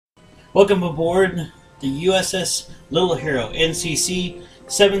Welcome aboard the USS Little Hero, NCC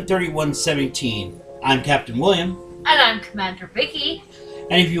 73117. I'm Captain William. And I'm Commander Vicky.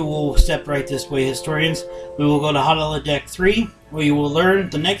 And if you will step right this way, historians, we will go to Holodeck 3, where you will learn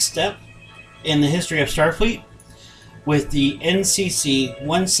the next step in the history of Starfleet with the NCC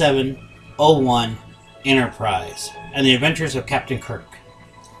 1701 Enterprise and the adventures of Captain Kirk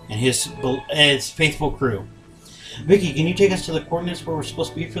and his faithful crew. Vicky, can you take us to the coordinates where we're supposed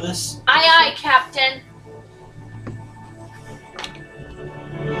to be for this? Aye, aye, Captain.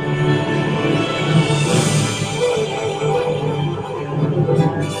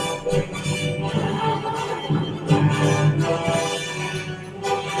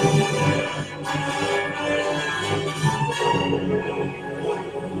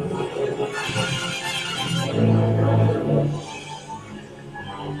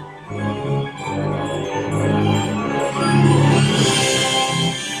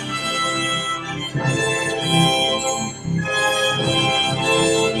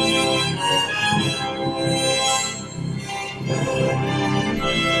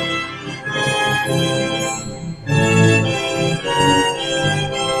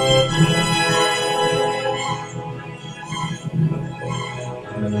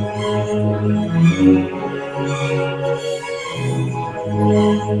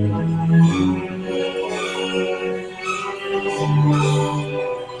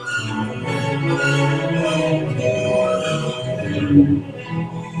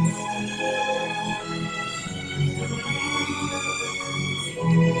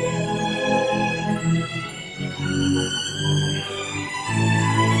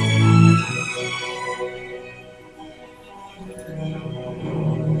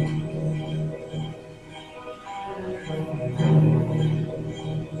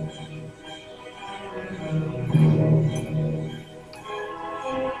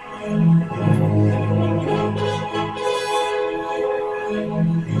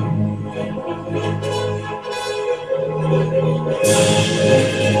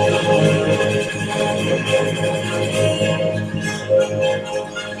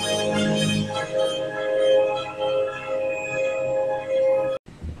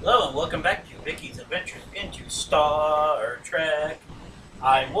 Hello and welcome back to Vicky's Adventures into Star Trek.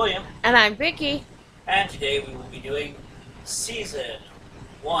 I'm William, And I'm Vicky. and today we will be doing Season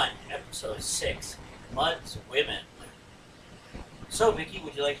 1, Episode 6, Mud's Women. So, Vicky,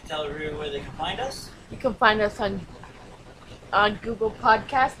 would you like to tell everyone where they can find us? You can find us on Google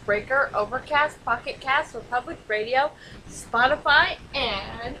Podcast, Breaker, Overcast, Pocket Cast, Republic Radio, Spotify,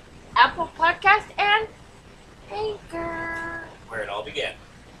 and Apple Podcast, and Anchor. Where it all began.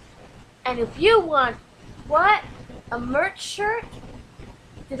 And if you want, a merch shirt?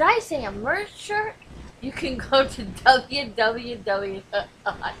 Did I say a merch shirt? You can go to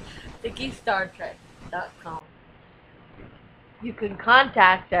www.vickystartrek.com. You can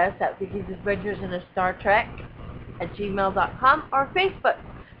contact us at Vicky's Adventures in a Star Trek at gmail.com or Facebook,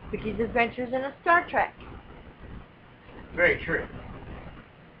 Vicky's Adventures in a Star Trek. Very true.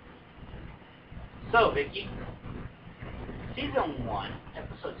 So, Vicky, Season 1,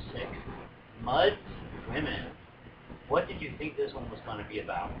 Episode 6, Mud's Women. What did you think this one was going to be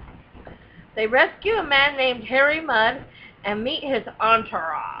about? They rescue a man named Harry Mudd and meet his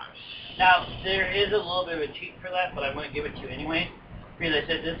entourage. Now, there is a little bit of a cheat for that, but I'm going to give it to you anyway, because I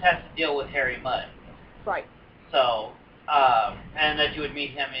said this has to deal with Harry Mudd. Right. So, and that you would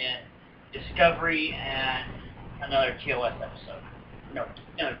meet him in Discovery and another TOS episode. No,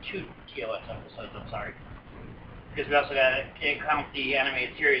 2 TOS episodes, I'm sorry. Because we also got to count the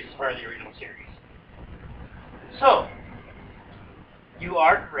animated series as part of the original series. So, you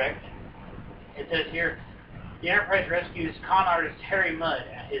are correct. It says here, the Enterprise rescues con artist Harry Mudd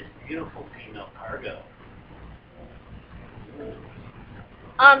and his beautiful female cargo.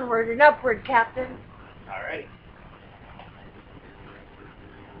 Onward and upward, Captain. Alrighty.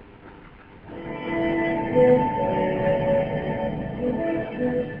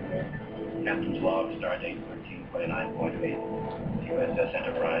 Captain's log, stardate 1329.8. USS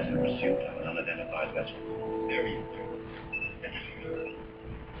Enterprise in pursuit of an unidentified vessel. Very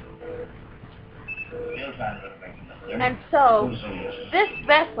And so, this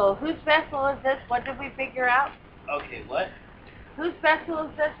vessel, whose vessel is this? What did we figure out? Okay, what? Whose vessel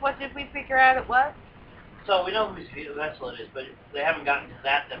is this? What did we figure out it was? So we know whose vessel it is, but they haven't gotten to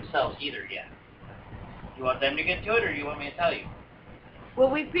that themselves either yet. You want them to get to it, or you want me to tell you? Well,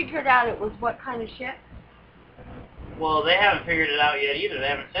 we figured out it was what kind of ship? Well, they haven't figured it out yet either. They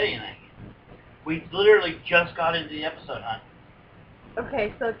haven't said anything. We literally just got into the episode, hon.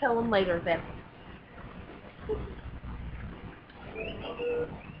 Okay, so tell them later then.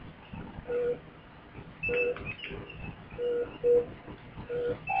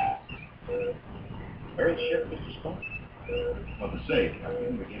 freight ship, Mr. Spock? For the sake,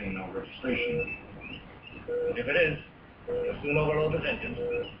 Captain, we're getting no registration. If it is, he'll soon overload his engines.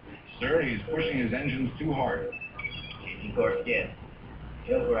 Sir, he's pushing his engines too hard. Changing course again.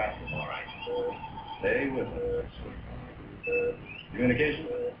 He'll grasp him, all right. Stay with us. Communication?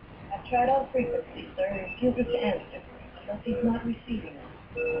 I've tried all frequencies, sir. Refusing to answer, unless he's not receiving us.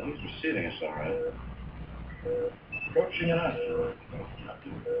 He's receiving us, all right. Approaching an asteroid.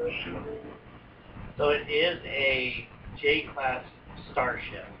 Captain. Sure. So it is a J-class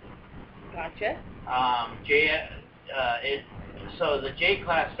starship. Gotcha. So the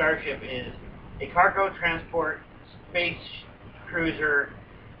J-class starship is a cargo transport space cruiser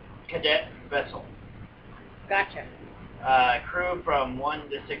cadet vessel. Gotcha. Crew from 1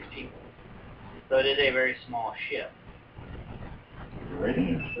 to 6 people. So it is a very small ship.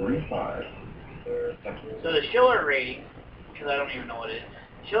 Rating is 45. So the Schiller rating, because I don't even know what it is,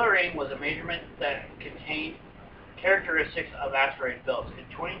 Schiller rating was a measurement that contained characteristics of asteroid belts. In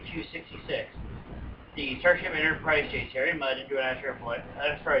 2266, the Starship Enterprise chased Harry Mudd into an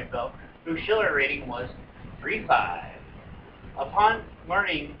asteroid belt whose Schiller rating was 35. Upon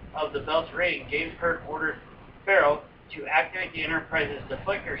learning of the belt's rating, James Kirk ordered Farrell to activate the Enterprise's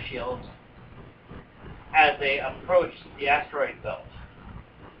deflector shields as they approached the asteroid belt.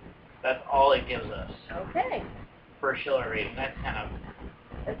 That's all it gives us Okay. for Schiller rating. That's kind of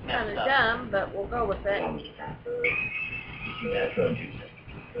That's dumb, but we'll go with it. That's what you said.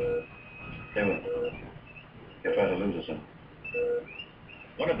 Stay with me. You'll try to lose us in.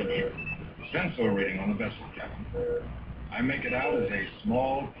 What of it, sir? Sensor rating on the vessel, Captain. I make it out as a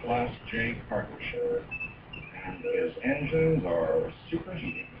small Class J cargo ship. And his engines are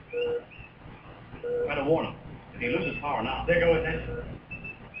superheating. Try to warn him. If he loses power now, there go his engines.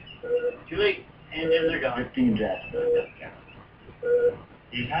 too late. And then they're gone. 15 jets. Captain.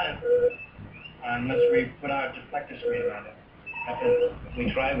 He's had it. Unless we put our deflector screen around him. Captain, if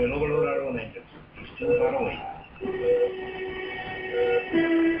we try, we'll overload our own engines. He's too far away.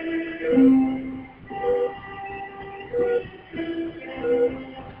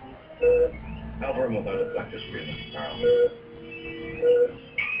 Cover him with our deflector screen, Mr. Carl.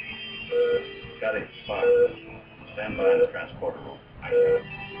 Got it, Spock. Stand by the transporter room. I got it.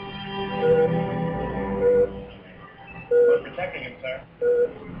 We're protecting him, sir.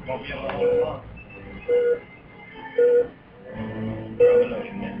 Won't be able to hold him long. We're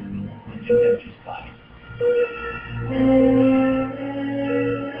overloading him. Engine temperature's climbing.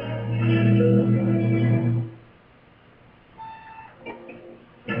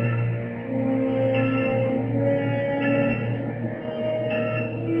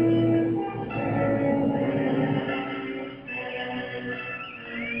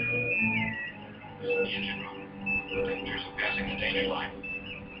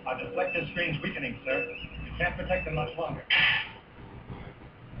 Our deflector screen's weakening, sir. We can't protect them much longer.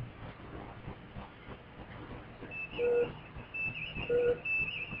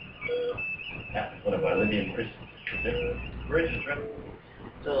 That's one of our lithium crystals. Bridges, right?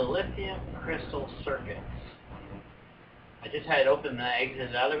 So the lithium crystal circuits. I just had it open and I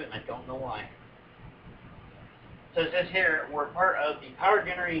exited out of it and I don't know why. So it says here, we're part of the power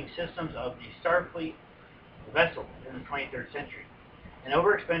generating systems of the Starfleet vessel in the 23rd century. An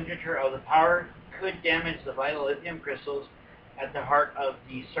overexpenditure of the power could damage the vital lithium crystals at the heart of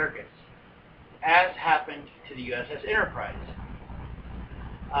the circuits, as happened to the USS Enterprise.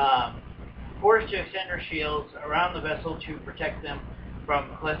 Forced to extend her shields around the vessel to protect them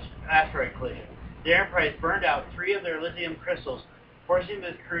from asteroid collision. The Enterprise burned out 3 of their lithium crystals, forcing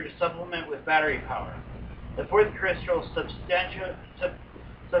the crew to supplement with battery power. The 4th crystal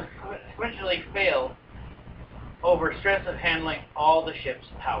subsequently failed over stress of handling all the ship's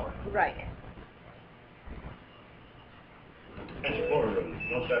power. Right. Transporter room.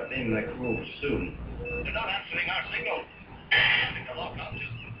 Don't start beaming that crew over soon. They're not answering our signal. They're locked up.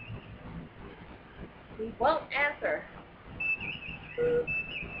 We won't answer.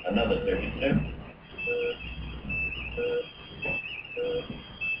 Another 32.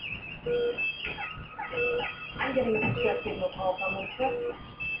 I'm getting a distress signal call from them, sir.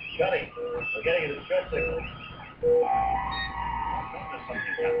 Scotty, we're getting a distress signal. There's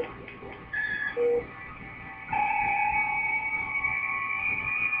something happening.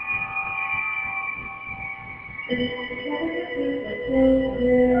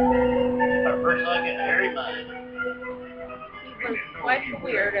 Our first look at Harry Mudd. He was quite the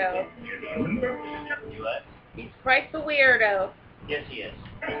weirdo. U.S. He's quite the weirdo. Yes, he is.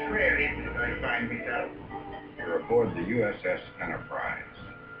 We're aboard the USS Enterprise.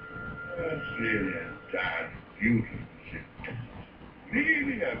 That's really a darn beautiful ship.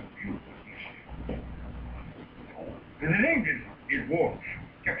 Really a beautiful ship. And the name is Walsh.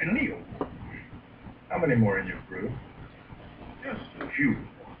 Captain Leo. How many more in your crew? Just a few.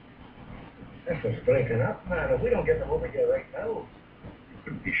 This is breaking up, man. If we don't get them over here right now. You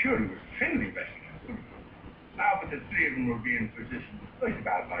couldn't be sure he was a friendly vessel. Now, but the three of them will be in position right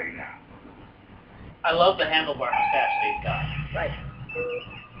about by now. I love the handlebar mustache they've got. Right.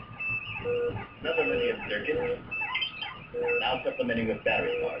 Another linear circuit. Now supplementing with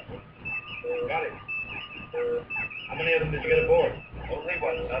battery parts. Got it. How many of them did you get aboard? Only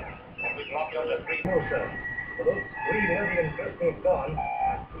one, sir. And we dropped you under three. No, sir. For those 3 million crystals gone.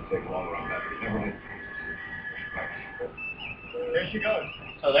 It'll take longer on that. We never did. There she goes.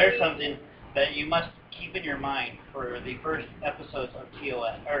 So there's something that you must keep in your mind for the first episodes of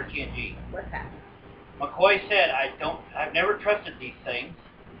TOS or TNG. What's that? McCoy said, I've never trusted these things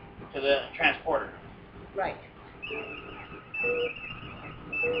to the transporter. Right.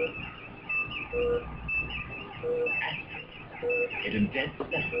 It indents the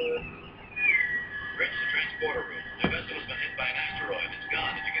Reach the transporter room. The vessel has been hit by an asteroid. It's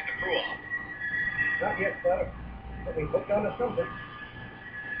gone. Did you get the crew off? Not yet, sir. But we hooked onto something.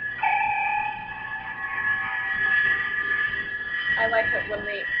 I like it when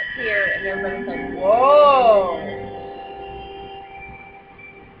they appear and everybody's like, whoa!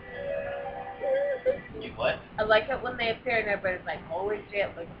 You what? I like it when they appear and everybody's like, holy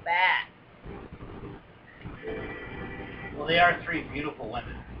shit, look at that. Well, they are three beautiful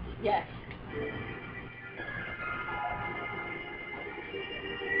women. Yes.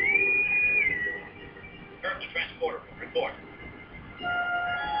 Kirk to transporter room. Report.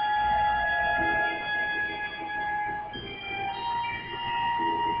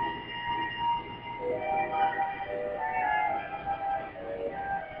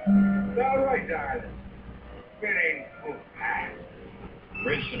 All right, darling. Spinning full fast.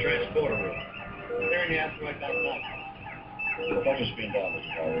 Bridge to transporter room. Clearing the asteroid back now. The butter's been down this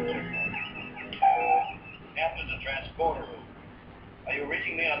car. Captain to transporter room. Are you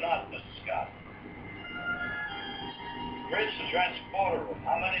reading me or not, Mr. Scott? Bridge to transporter room.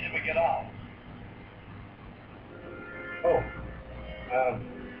 How many did we get off? Oh.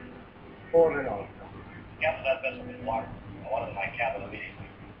 4 in all. Captain, that vessel is marked. I want it in my cabin immediately.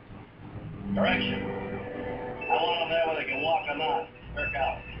 Direction. I want them there whether they can walk or not. Kirk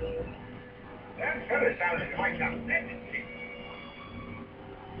out. That fella sounds like my captain.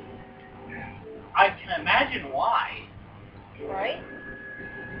 I can imagine why. Right?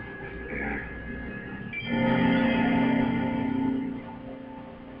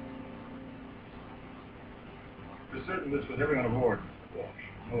 For certain this was everyone aboard.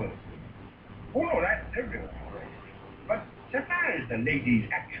 Oh, no, that's everyone. But suppose the ladies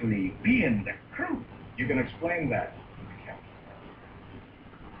actually be in the crew. You can explain that.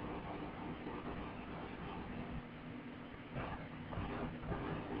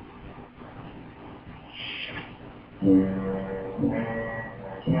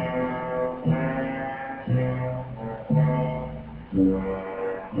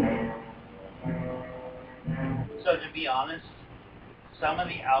 So to be honest, some of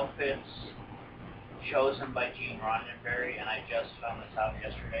the outfits chosen by Gene Roddenberry, and I just found this out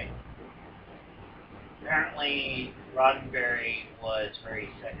yesterday. Apparently, Roddenberry was very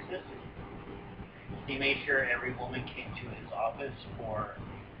sexist. He made sure every woman came to his office for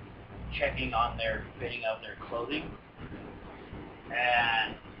checking on their fitting of their clothing.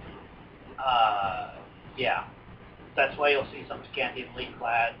 And, yeah. That's why you'll see some scantily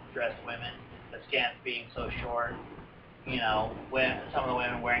clad dressed women, the skants being so short, you know, when some of the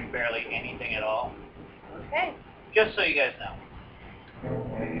women wearing barely anything at all. Okay. Just so you guys know.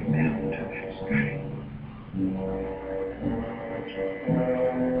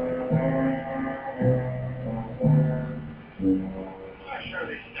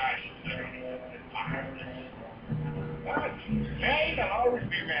 Hey, they'll always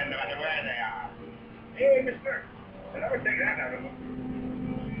be men no matter where they are. Hey, mister, they'll never take that out of them.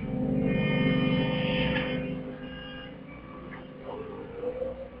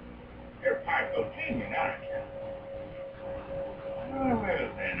 You're part bohemian, aren't you? Oh, well,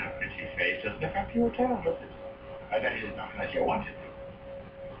 then, a pretty face doesn't affect your talent, does it? That is, not unless you want it to.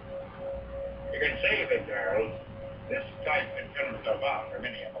 You can save it, girls. This type can turn himself out for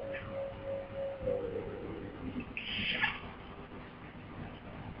many of them.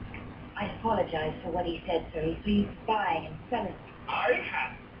 I apologize for what he said, sir. He's spying and selling. I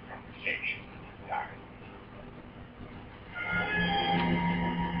had a conversation, darling.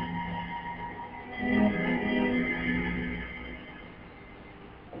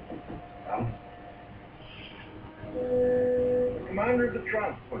 The commander of the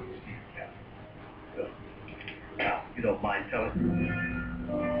transport, Captain. Now, you don't mind telling.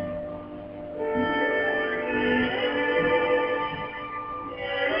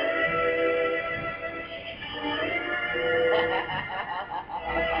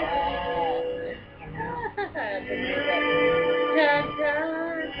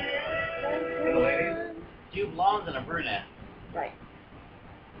 Hello, ladies. Two blondes and a brunette. Right.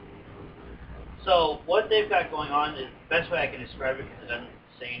 So what they've got going on is the best way I can describe it, because it doesn't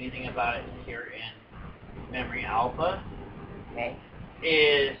say anything about it here in Memory Alpha, Okay.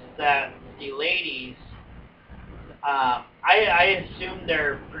 is that the ladies, I assume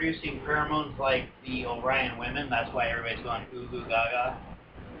they're producing pheromones like the Orion women. That's why everybody's going goo goo gaga.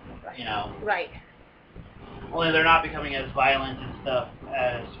 You know. Right. Only they're not becoming as violent and stuff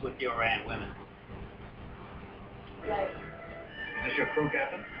as with the Orion women. Right. Is this your crew,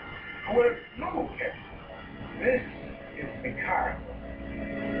 Captain? Well, no, Captain. This is the car.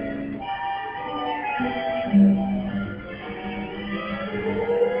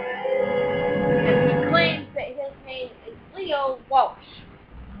 And he claims that his name is Leo Walsh.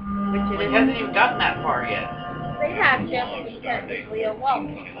 Which Well, it he is. hasn't even gotten that far yet. They have Jim, and he says it's Leo Walsh.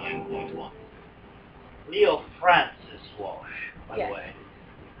 29.1. Leo Francis Walsh, by Yes. the way.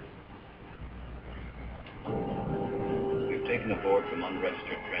 We've taken aboard from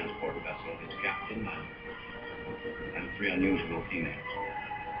unregistered transport vessel its captain and 3 unusual females.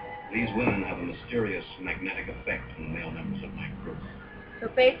 These women have a mysterious magnetic effect on the male members of my crew. So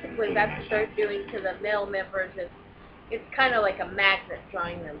basically, that's what they're doing to the male members. It's kind of like a magnet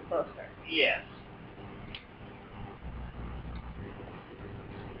drawing them closer. Yes.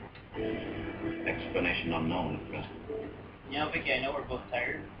 Explanation unknown at present. You know, Vicky, I know we're both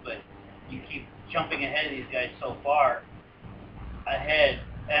tired, but you keep jumping ahead of these guys so far ahead,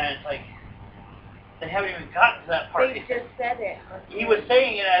 and it's like they haven't even gotten to that part They yet. just said it. He was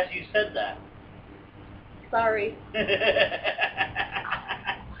saying it as you said that. Sorry.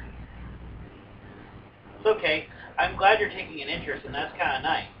 It's okay. I'm glad you're taking an interest, and that's kind of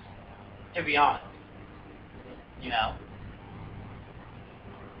nice, to be honest. You know?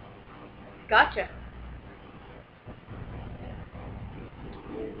 Gotcha.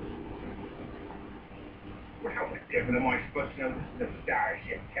 Well, how the devil am I supposed to know this is the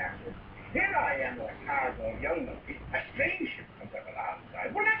starship, Captain? Here I am with a cargo of young monkeys. A strange ship comes up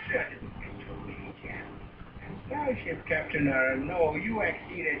alongside. Well, actually, I didn't get to read yet. Starship, Captain, no, you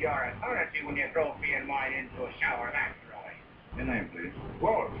exceeded your authority when you drove me and mine into a shower, that's right. Your name, please.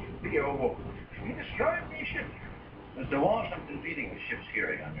 Walsh, Leo Walsh. You destroyed me ship. Mr. Walsh, I'm conceding the ship's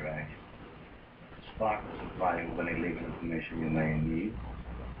hearing on your actions. Spark will supply you with any legal information you may need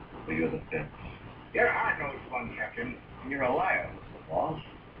for your defense. You're a hard-nosed one, Captain. And you're a liar. Mr. Walsh?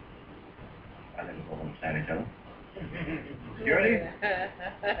 I think we'll understand each other. Security?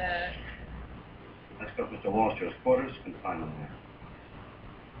 Let's go, Mr. Walsh, to his quarters. Confinement there.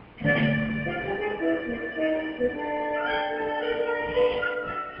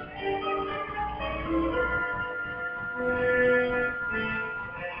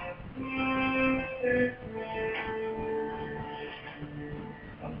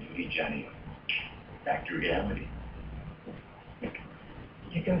 On duty, Johnny. Back to reality.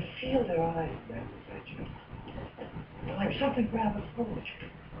 You can feel their eyes, man. Like something grabbing hold of you.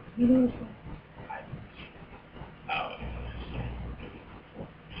 You know what? Oh.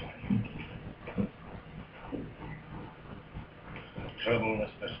 Trouble,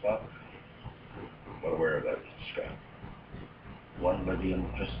 Mr. Spock? Well aware of that, Mr. Scott. 1 million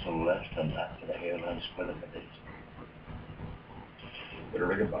crystal left and after the airline's qualification. Better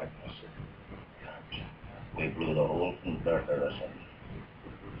rig it back, sir. We blew the whole converter or something.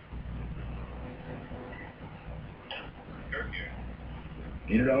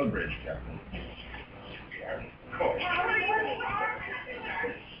 Need it on the bridge, Captain. Of course.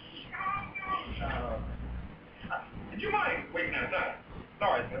 Did you mind waiting outside?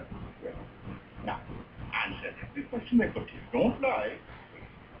 Sorry, sir. Now, answer every question I put to you. Don't lie.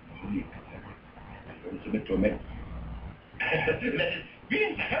 Don't submit to a medical.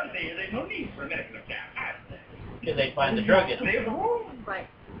 Being healthy, there's no need for a medical exam. Because they find the drug in them. Stay at home. Right.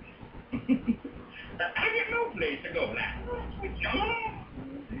 I get no place to go now.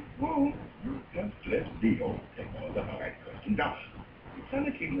 Well, just let Leo take all the hard questions. Now,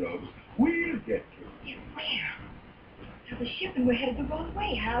 sanity robes, we'll get to you. Where? To the ship and we're headed the wrong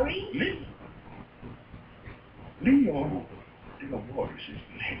way, Harry. Leo Waters is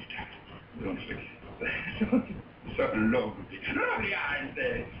late. Don't forget that. So lovely. Lovely, aren't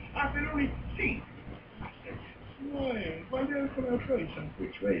they? I can only think. Why, they'll come out right some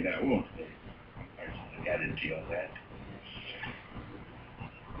which way now, won't they? There's a guarantee on that.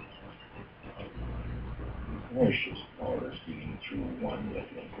 Gracious, all this feeding through one little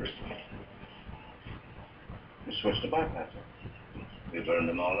crystal. We switched to bypassing. We burned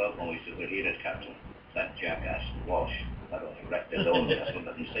them all up when we superheated, Captain. That jackass Walsh not only wrecked his own vessel,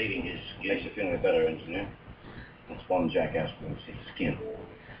 but in saving his skin. Makes you feel any better, engineer. That's one jackass with his skin.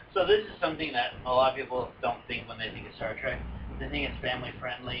 So this is something that a lot of people don't think when they think of Star Trek. They think it's family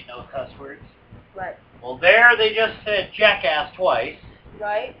friendly, no cuss words. Right. Well, there they just said jackass twice.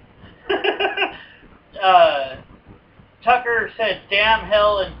 Right. Tucker said damn,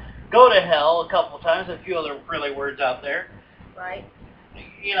 hell, and go to hell a couple of times. A few other really words out there. Right.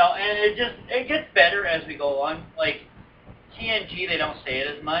 You know, and it gets better as we go on. Like TNG, they don't say it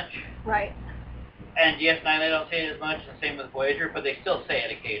as much. Right. And DS9, they don't say it as much. The same with Voyager, but they still say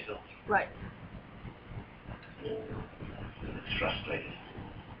it occasionally. Right. It's frustrating.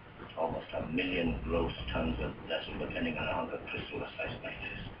 Almost 1 million gross tons of vessel depending on how the crystal is sized like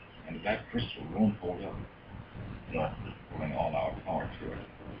this. And that crystal won't hold up. Not Pulling all our power through it.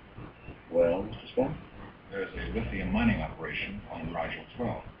 well, Mr. Spock. There's a lithium mining operation on Rigel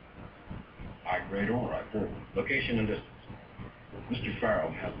 12. High-grade ore, I've heard. Location and distance. Mr.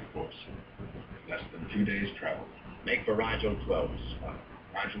 Farrell has the course. Less than 2 days' travel. Make for Rigel 12, Mr. Spock.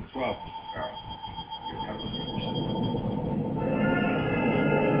 Rigel 12, Mr. Farrell. You have the course.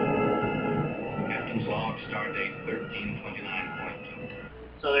 Captain's log, stardate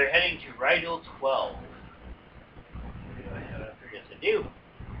 1329.2. So they're heading to Rigel 12. Yes, they do.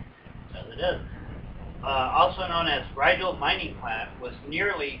 As it does. Also known as Rigel Mining Planet, was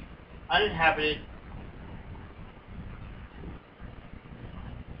nearly uninhabited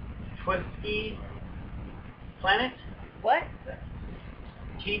 20 planet? What?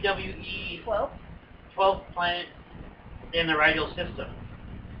 TWE 12? 12th planet in the Rigel system.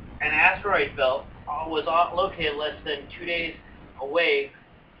 An asteroid belt was located less than 2 days away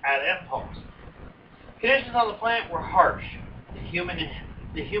at Impulse. Conditions on the planet were harsh. The human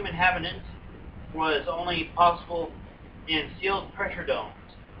inhabitants was only possible in sealed pressure domes.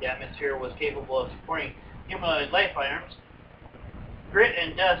 The atmosphere was capable of supporting humanoid life forms. Grit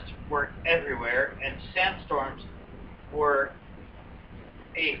and dust were everywhere, and sandstorms were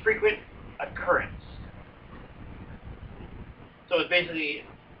a frequent occurrence. So it's basically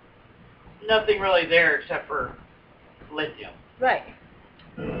nothing really there except for lithium. Right.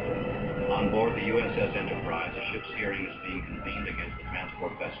 On board the USS Enterprise, a ship's hearing is being convened against the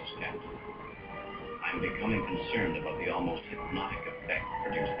transport vessel's captain. I'm becoming concerned about the almost hypnotic effect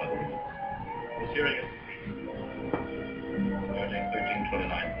produced by the report. This hearing is Stardate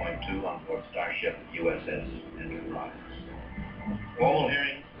 1329.2 on board Starship USS Enterprise. All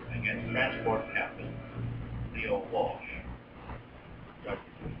hearings against transport captain Leo Walsh.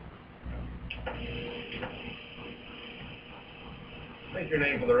 State your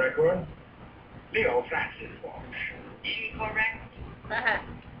name for the record. Leo Francis Walsh. Incorrect.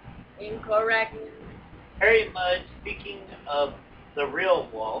 Incorrect. Harry Mudd, speaking of the real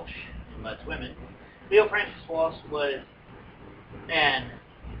Walsh, Mudd's women, Leo Francis Walsh was an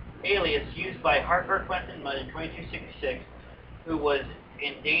alias used by Harcourt Quentin Mudd in 2266, who was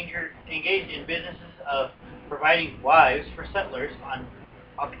engaged in businesses of providing wives for settlers on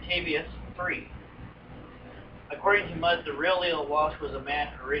Octavius III. According to Mudd, the real Leo Walsh was a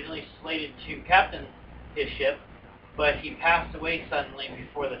man originally slated to captain his ship, but he passed away suddenly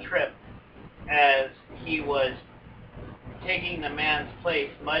before the trip. As he was taking the man's place,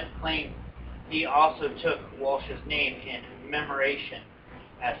 Mudd claimed he also took Walsh's name in commemoration,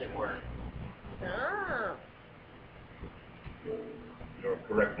 as it were. Oh. Your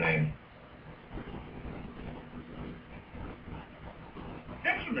correct name.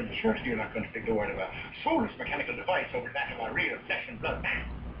 Gentlemen, surely you're not going to take the word of a soulless mechanical device over that of a real flesh and blood man.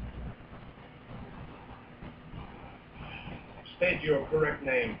 State your correct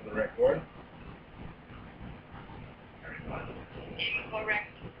name for the record. Incorrect.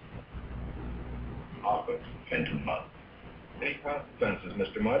 Harcourt Quentin Mudd. Any consequences,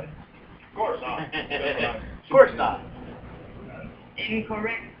 Mr. Mudd? Of course not. Of course not.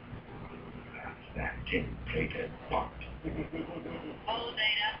 Incorrect. That tin-plated box. All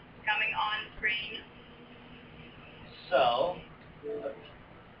data coming on screen. So,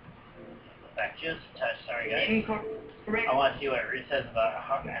 back just a touch, sorry guys. Incorrect. I want to see what it says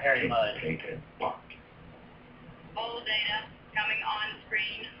about Harry Mudd. Tin-plated box. All data coming on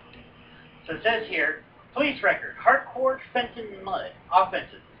screen. So it says here, police record, Harcourt Fenton Mudd,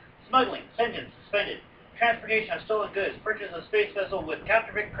 offenses, smuggling, sentence suspended, transportation of stolen goods, purchase of space vessel with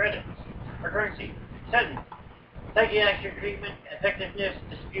counterfeit credits or currency, sentence, psychiatric treatment, effectiveness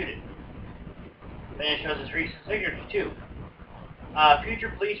disputed. Then it shows his recent signature too.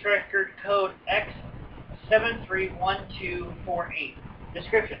 Future police record code 731248.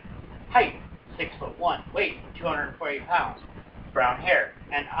 Description: height 6'1", weight 240 pounds, brown hair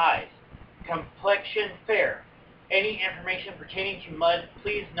and eyes, complexion fair. Any information pertaining to Mud,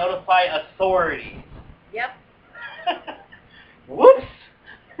 please notify authorities. Yep. Whoops!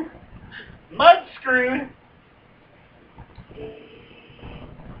 Mud screwed.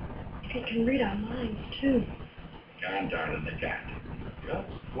 They can read our minds, too. John Darling, the cat. Just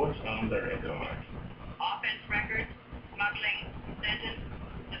what's on the record? Offense records, smuggling, sentence,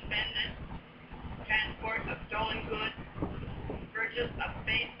 suspended, transport of stolen goods, purchase of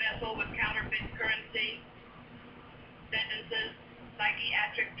space vessel with counterfeit currency, sentences,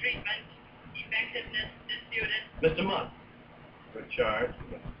 psychiatric treatment, effectiveness disputed. Mr. Mudd, good charge.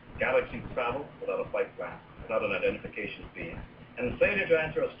 Galaxy travel without a flight plan, without an identification fee, and failure to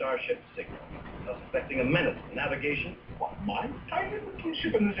answer a starship signal, suspecting a menace to navigation. What, my tiny little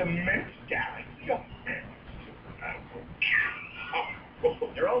ship in this immense galaxy?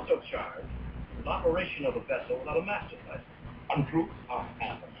 You're also charged with operation of a vessel without a master's license. Untrue? I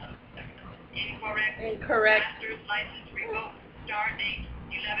have a Incorrect. Incorrect. Master's license revoked. Star date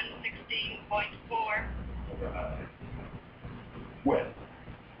 1116.4. Well,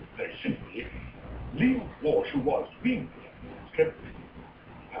 very simply, Leo Walsh, who was being script,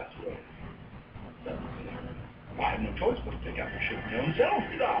 passed away. I had no choice but to take out the ship my own self,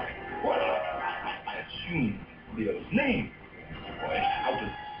 did I? Well, I assumed Leo's name. Well, out of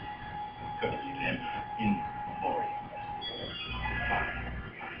courtesy to him, in memoriam.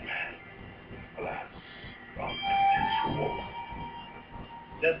 Fine man. Alas, from his reward.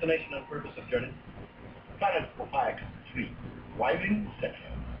 Destination and purpose of journey? Planet Ophiac 3, Wyving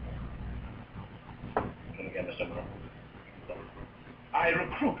Central. Come again, Mr. Mudd. I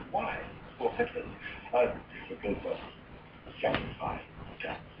recruit wives for settlers. Difficult but satisfying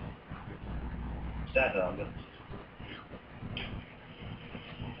task. Santa on this.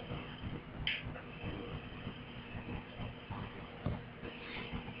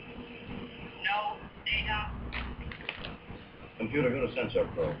 No data. Computer, go to sensor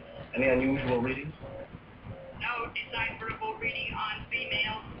probe. Any unusual readings? No decipherable reading on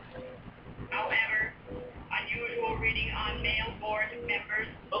females. However, unusual reading on male board members.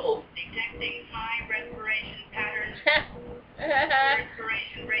 Uh-oh. Detecting high respiration patterns.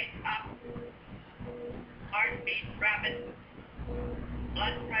 Respiration rate up. Heartbeat rapid.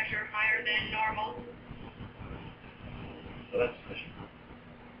 Blood pressure higher than normal. Well, that's sufficient.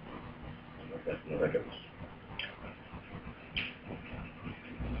 Note that in the records.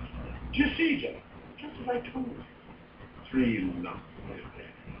 Do you see, Joe? Just as I told you. 3 lovely men,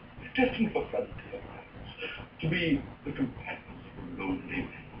 destined for frontier lands, to be the companions of lonely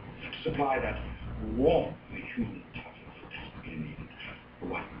men, to supply that warm, human touch that desperately needed for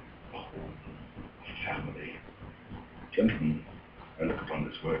one, a home, a family. Gentlemen, I look upon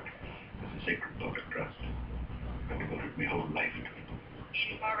this work as a sacred public trust. I've devoted my whole life to it.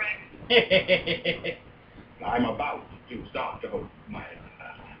 Incorrect. I'm about to start to devote my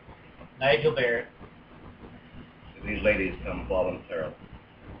Nigel Barrett. Do these ladies come voluntarily?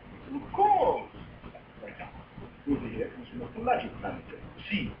 Of course. For example, Ruby here comes from a pelagic planetary,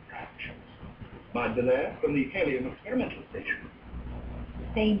 sea branch. Magdalene from the helium experimental station.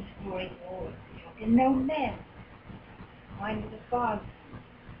 Same story all. And no men. Mine was a farm.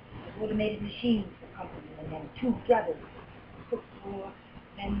 The automated machines for company, and then 2 brothers. Cook for,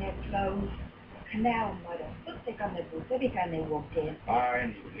 then their clothes. A canal mud, a footstick on their boots every time they walked in. I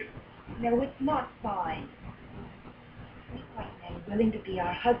knew it. No, it's not fine. We're quite men willing to be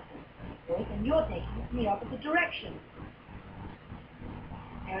our husbands, of course, and you're taking us in the opposite direction.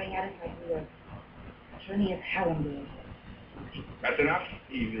 Staring at us like we were attorney of Harlem girls. That's enough,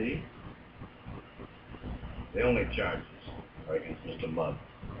 Evie. The only charges are against Mr. Mudd.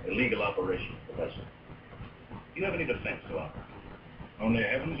 Illegal operation of the vessel. Do you have any defense to offer? Only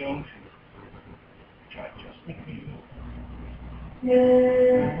heaven's own truth. Which I just revealed.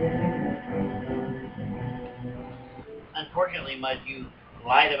 Unfortunately, Mud, you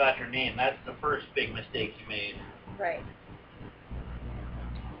lied about your name. That's the first big mistake you made. Right.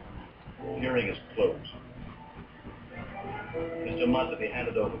 Hearing is closed. Mr. Mudd to be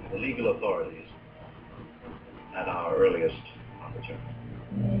handed over to the legal authorities at our earliest opportunity.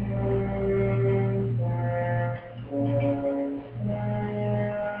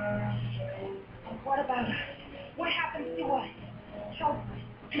 And what about us? What happens to us? Help us,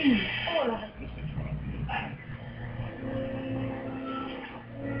 please, all of us.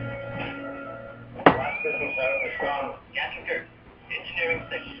 Last business hour is gone. Captain Kirk, engineering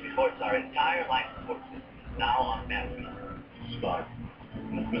section reports our entire life support system is now on battery. Smart.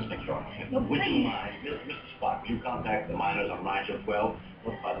 Miss McShaw, would you mind, Mr. Spock, would you contact the miners on Rigel 12?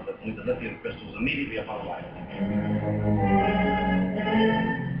 Notify them that they need the lithium crystals immediately upon arrival.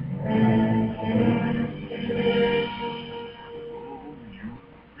 Oh,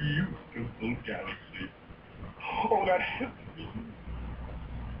 you beautiful galaxy. Oh, that heavenly.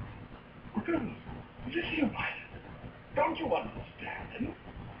 Goodness, lithium miners. Don't you understand?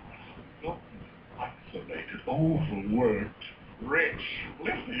 So isolated, overworked, rich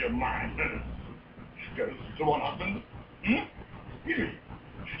lithium miners. Goes to one husband? Really?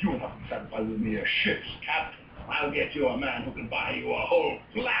 You will not be satisfied with me a ship's captain. I'll get you a man who can buy you a whole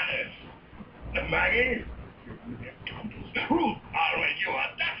planet. And Maggie, you'll be a countess. Ruth, I'll make you a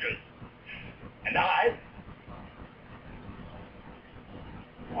duchess. And I'll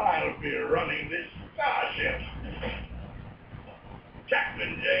be running this starship.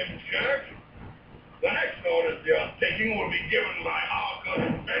 Captain James Kirk, the next orders you're taking will be given by our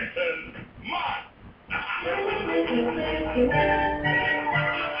good Benson Mott.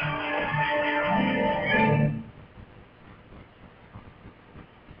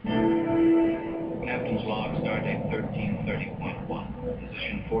 Captain's log, stardate 1330.1.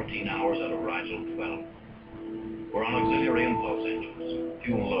 Position 14 hours out of Rigel 12. We're on auxiliary impulse engines.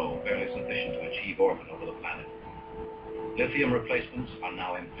 Fuel low, barely sufficient to achieve orbit over the planet. Lithium replacements are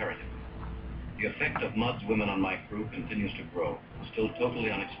now imperative. The effect of Mudd's women on my crew continues to grow, still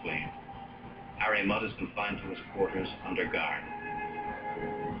totally unexplained. Harry Mudd is confined to his quarters under guard.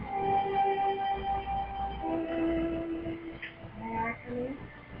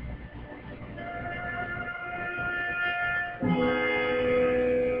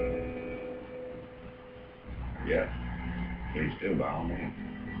 Yes, please do, by all means.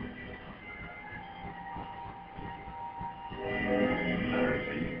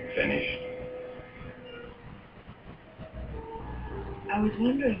 Are you finished? I was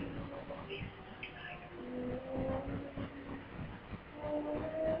wondering.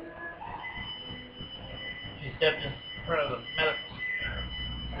 She stepped in front of the medical scanner.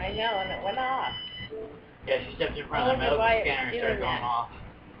 I know, and it went off. Yeah, she stepped in front I of the wonder medical why it scanner was and started doing going that.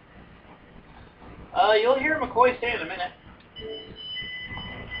 off. You'll hear McCoy say in a minute.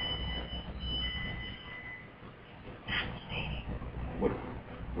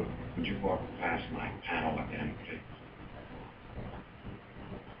 Would you walk past my panel again, please?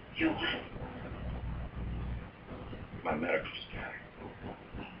 Your what? My medical scanner.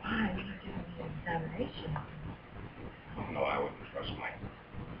 Why? You're doing an examination. Oh, no, I wouldn't trust my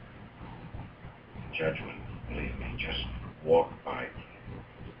judgment. Believe me, just walk by.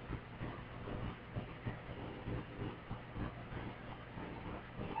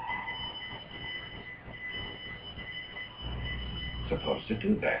 Supposed to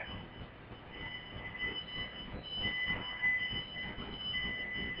do that.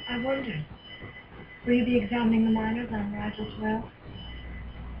 I wondered. Will you be examining the miners on Rigel 12?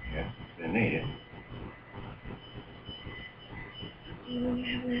 Yes, they need it. Do you have an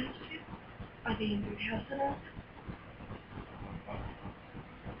answer? Are they in good health at all?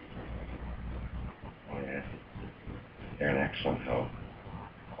 Oh, yes. They're in excellent health.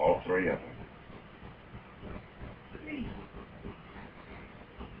 All three of them. Really?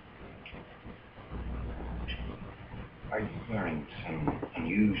 Are you wearing some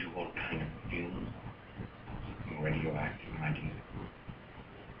unusual kind of fumes? Something radioactive, my dear?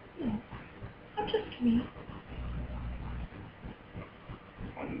 No. I'm just me. I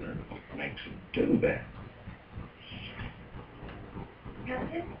wonder what makes it do that.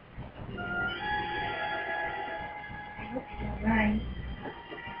 Captain? I hope you're all right.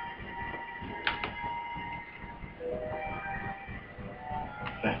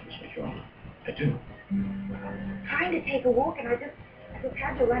 Thank you, Mr. Shaw. I do. Trying to take a walk, and I just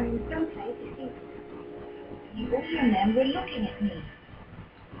had to run in someplace. You see, you and them were looking at me,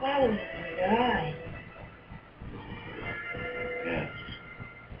 following me with their eyes. Yes.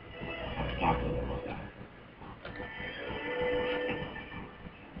 Let's talk a little about that.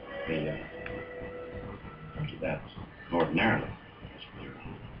 That's ordinarily.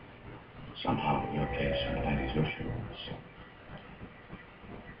 Somehow, in your case, and the lady's issue was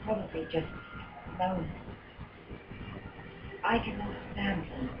Probably just lonely. I can understand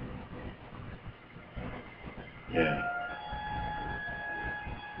them. yeah.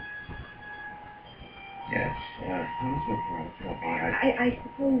 Yes, I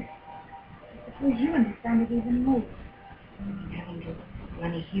suppose you understand it even more. Having to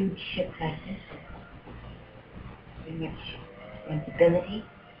run a huge ship like this, so much responsibility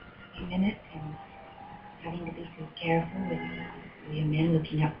in it, and having to be so careful with your men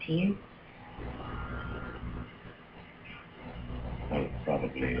looking up to you. Well, it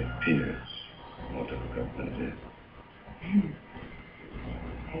probably appears more difficult than it is.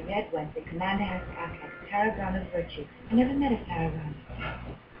 I read once that Commander has to act like a paragon of virtue. I never met a paragon.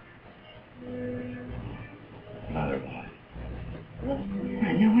 Neither have I. Well, I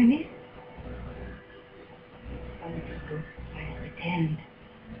know I need. I'm just go I pretend.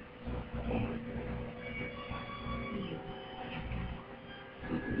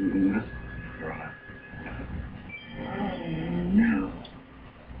 Right. Oh, no.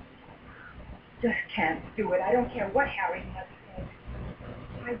 Just can't do it. I don't care what Harry must say.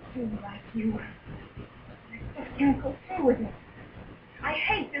 I do like you. I just can't go through with it. I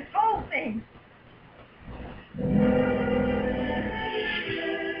hate this whole thing.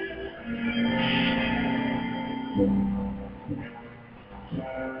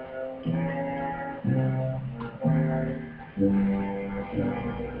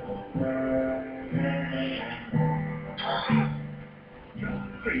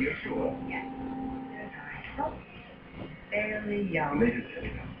 Are you sure? Yes. I hope fairly young. Related to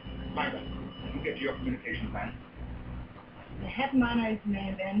anything. Myra, you get your communication plan. The head miner is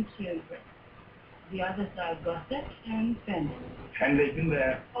named Ben Children. The others are Gossett and Fenn. And they've been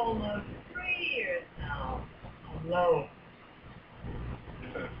there. Almost 3 years now. Hello.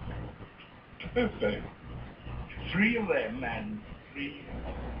 Perfect. 3 of them and 3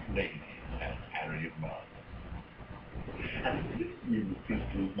 ladies at Harry Mark. And these new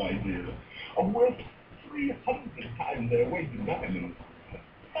pistols, my dear, are worth 300 times their weight in diamonds,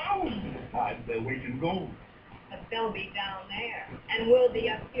 1,000 times their weight in gold. But they'll be down there, and we'll be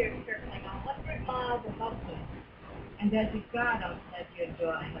up here circling 100 miles above them. And there's a guard outside your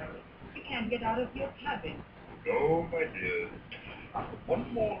door, Harry. You can't get out of your cabin. Oh, my dear,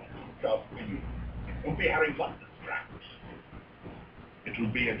 one more job for you. It won't be Harry Potter strapped. It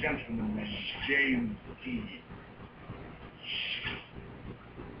will be a gentleman named James T.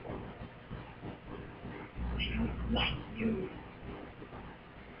 Just like you.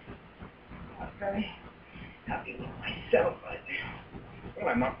 I'm very happy with myself, I think. Well,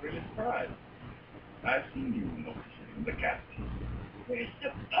 I'm not really surprised. I've seen you noticing the captain. We're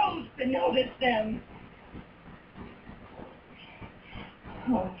supposed to notice them.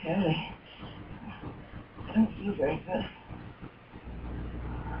 Oh, Harry. I don't feel very good.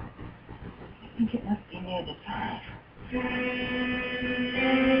 I think it must be near the time. I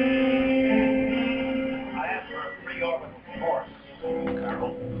asked for a pre-orbital course,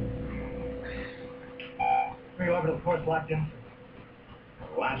 Carol. Pre-orbital course locked in.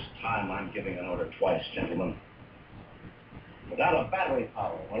 Last time I'm giving an order twice, gentlemen. Without a battery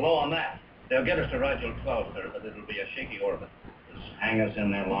power, we're low on that. They'll get us to Rigel 12, sir, but it'll be a shaky orbit. Just hang us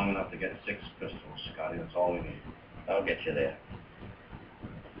in there long enough to get 6 pistols, Scotty. That's all we need. I'll get you there.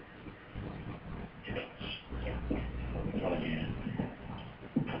 Well, again.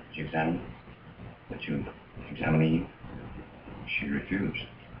 Did you examine her? Did you examine Eve? She refused.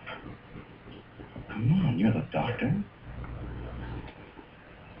 Come on, you're the doctor.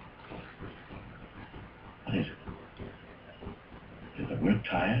 What is it? Is it we're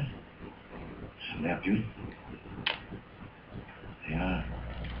tired? They're beautiful. They are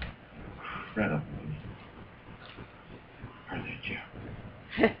incredible. Are they, Joe?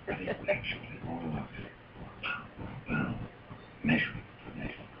 Are they actually all of it? Well, measure.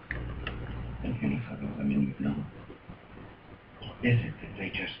 And any of them in you know. Is it that they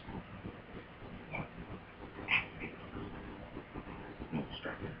just active? No,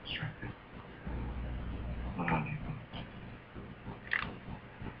 strike that. What are they?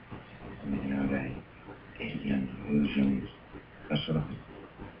 You know, they alien illusions, that sort of thing.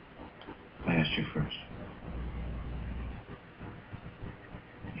 I asked you first.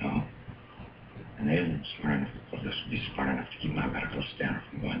 No. An alien smart enough, well, this will be smart enough to keep my medical standard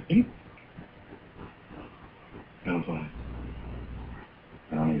from going beep. Don't fly.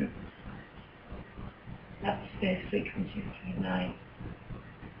 I don't need it. That's space frequency 39.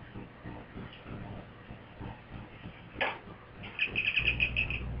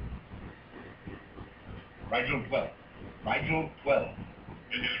 Rigel 12. Rigel 12.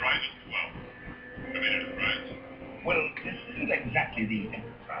 It is Rigel 12. Come in, Enterprise. Well, this isn't exactly the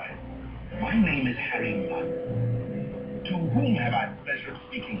Enterprise. My name is Harry Mark. To whom have I the pleasure of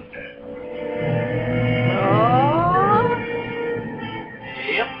speaking, sir? Oh.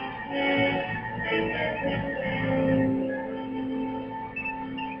 Yep.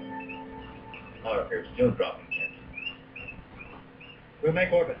 Power curve still dropping, Captain. We'll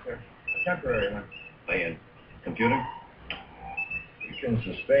make orbit, sir. A temporary one. Lay in. Computer? We can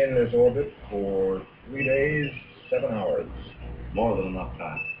sustain this orbit for 3 days, 7 hours. More than enough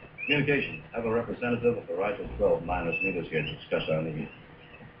time. Communication. Have a representative of the Rigel 12 minus meters here to discuss our needs.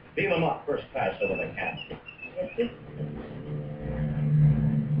 Beam them up first pass so that they can. Yes, sir.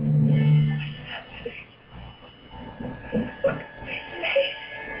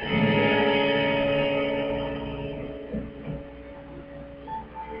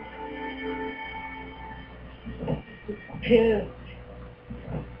 Pills.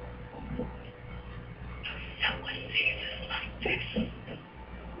 Someone sees us like this.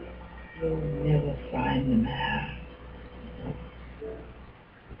 You'll never find them out.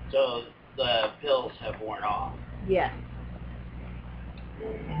 So the pills have worn off. Yes.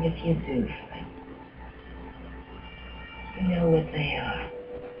 And if you do find them, you know what they are.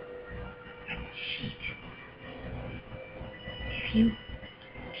 A cheat. If you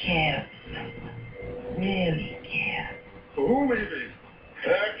care for someone, really care. Who, maybe?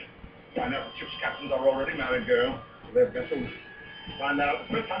 Heck, find out the ship's captains are already married, girl. So they've vessels. Find out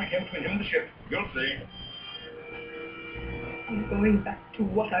the first time he came between him and the ship. You'll see. I'm going back to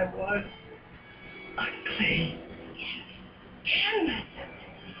what I was. Ugly. Damn it.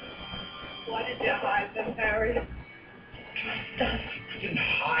 Why did you hide them, Harry? Trust us. I didn't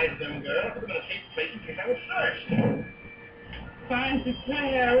hide them, girl. I put them in a safe place in case I was searched. Fine to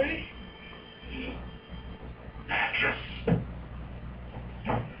say, Harry. Actress.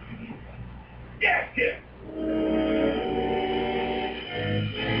 Yes, here.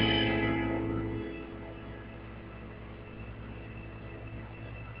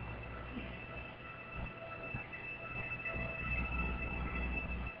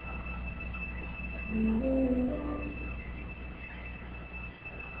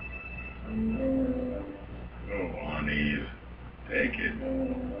 Go on, Eve. Take it.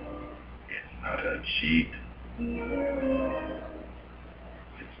 It's not a cheat. It's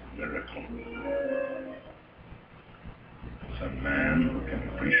a miracle. It's a man who can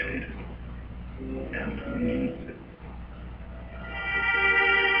appreciate it and who needs it.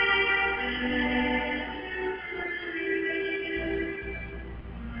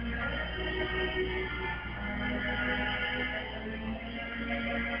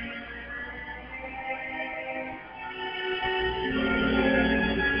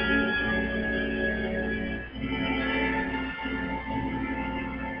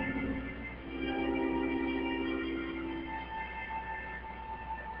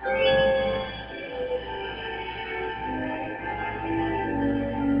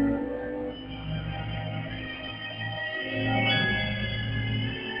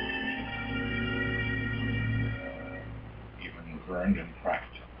 Even burned and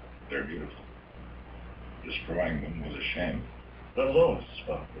cracked, they're beautiful. Destroying them was a shame. Not at all, Mr.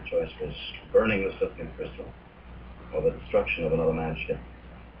 Spock. The choice was burning the lithium crystal or the destruction of another man's ship.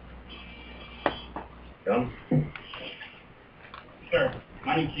 Come. Sir,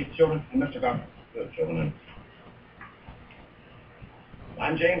 my name's Keith Children and Mr. Governor. Good, gentlemen.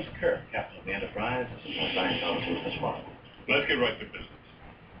 I'm James Kirk, captain of the Enterprise. This is my fine counsel, Mr. Spock. Let's get right to business.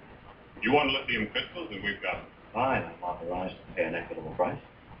 You want lithium crystals, and we've got them. Fine, I'm authorized to pay an equitable price.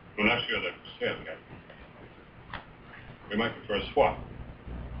 We're not sure they're for sale yet. We might prefer a swap.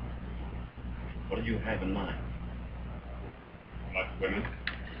 What did you have in mind? Like women.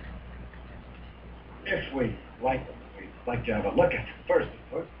 If we like them, we'd like to have a look at them first, of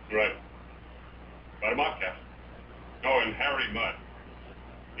course. Right. But I'm not Captain. Oh, and Harry Mudd.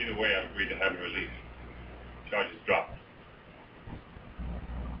 Either way, I've agreed to have him released. Charges dropped.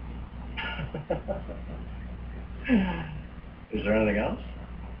 Is there anything else?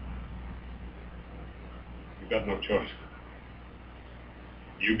 You've got no choice.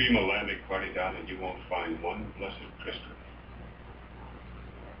 You beam a landing party down and you won't find one blessed crystal.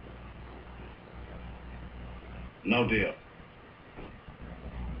 No deal.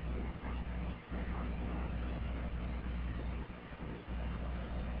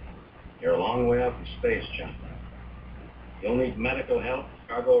 You're a long way out from space, John. You'll need medical help,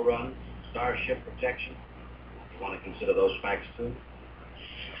 cargo runs, starship protection. You want to consider those facts, too?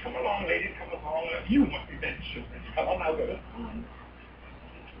 Come along, lady, come along. You must be dead soon. Come on now, girl.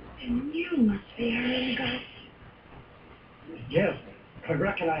 And you must be Harry Gus. Yes, I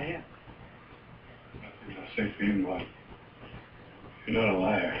reckon I am. Nothing to say for you, Mudd. You're not a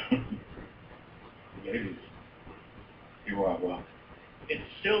liar. Ladies, you are well. It's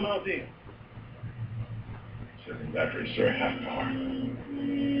still no deal. Setting batteries, sir, half power.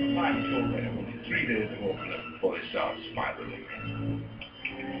 I'm told they have only 3 days to open up before they start spiraling.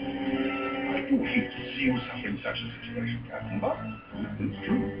 I do hate to see you suffering such a situation, Captain, but it's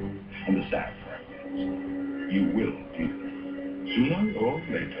true. And the sad fact is, you will feel it. Sooner or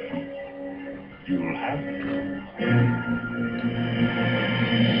later, you'll have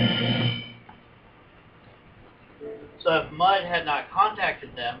to. So if Mud had not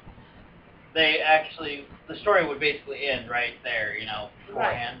contacted them, the story would basically end right there,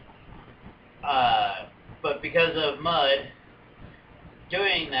 beforehand. But because of Mud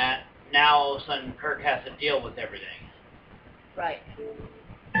doing that, now all of a sudden Kirk has to deal with everything. Right.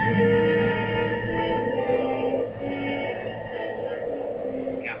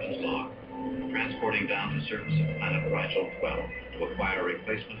 Captain's log. Transporting down to surface of planet Rigel 12 to acquire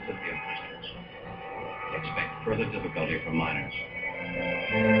replacement lithium crystals. Expect further difficulty from miners.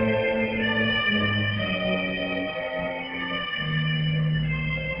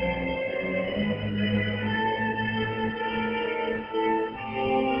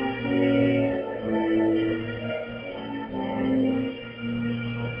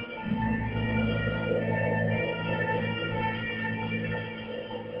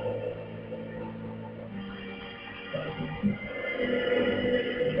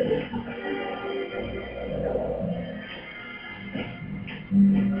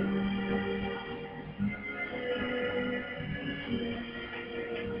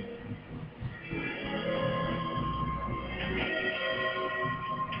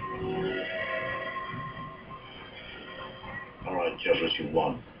 All right, Childress, you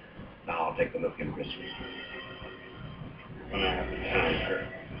won. Now I'll take the lithium crystals. When I have the time, Kirk.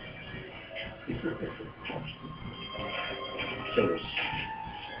 Childress.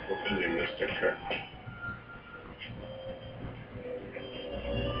 We're busy, Mr. Kirk.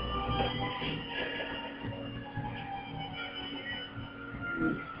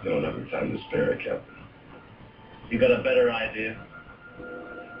 You don't have the time to spare, Captain. You got a better idea?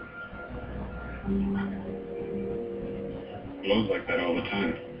 Blows like that all the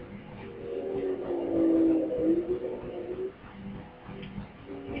time.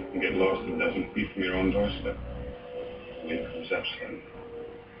 You get lost a dozen feet from your own doorstep. And here comes Epstein.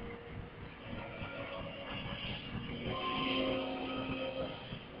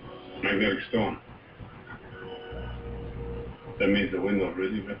 Magnetic storm. That means the window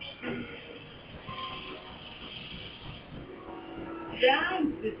really rips.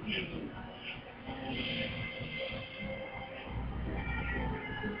 Down with you.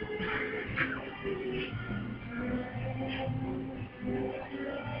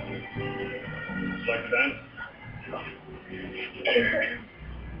 Like that? No.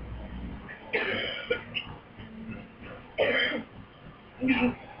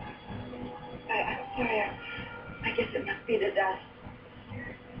 I'm sorry. I guess it must be the dust.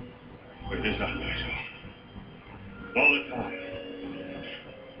 But it is that way, so. All the time.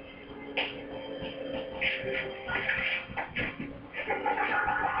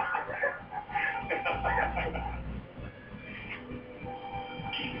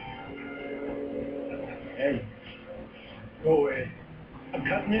 Hey, go away. I'm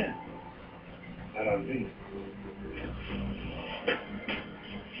cutting in. Not on me.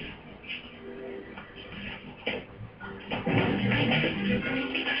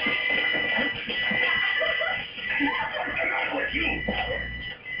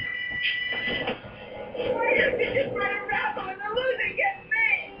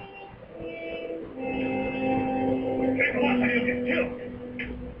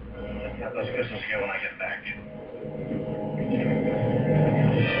 Have those crystals here when I get back.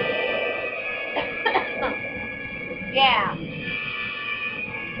 Yeah.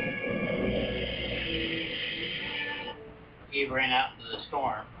 Eve ran out into the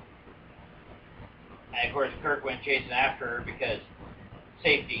storm. And of course Kirk went chasing after her because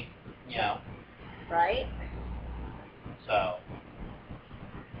safety, Right? So.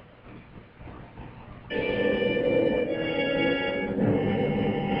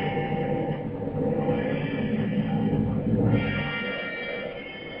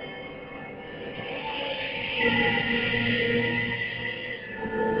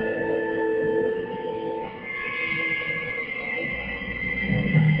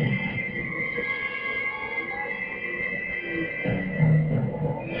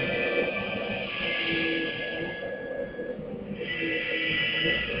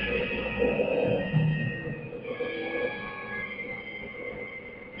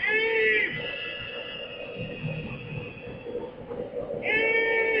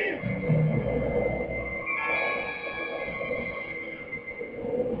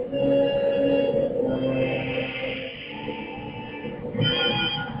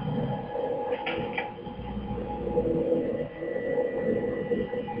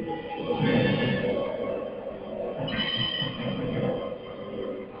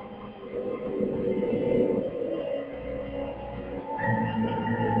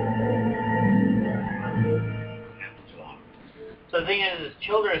 So the thing is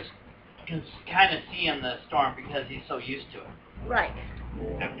Childress can kind of see in the storm because he's so used to it. Right.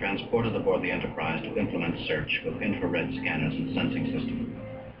 Have transported aboard the Enterprise to implement search with infrared scanners and sensing system.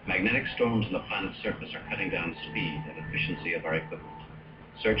 Magnetic storms on the planet's surface are cutting down speed and efficiency of our equipment.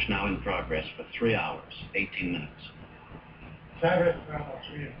 Search now in progress for 3 hours, 18 minutes. Travis,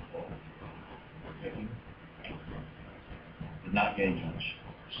 3 and 4. Did not gain much.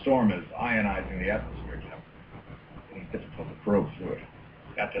 The storm is ionizing the atmosphere, Captain. It's getting difficult to probe through it.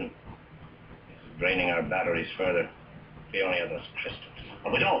 Captain, this is draining our batteries further. We only have those crystals.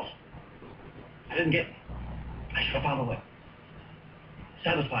 But we don't. I didn't get... I should have found a way.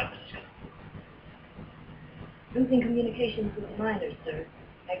 Satisfied, Mrs. Scott. Losing communications with the miners, sir.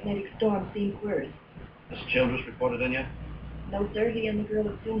 Magnetic storm seems worse. Has Childress reported in yet? No, sir, he and the girl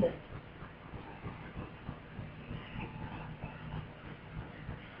have soon it.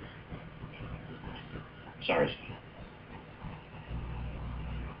 Sorry, sir.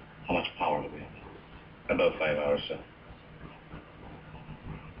 How much power do we have? About 5 hours, sir.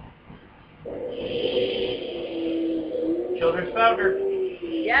 Children's powder.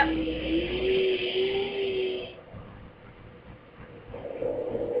 Yep.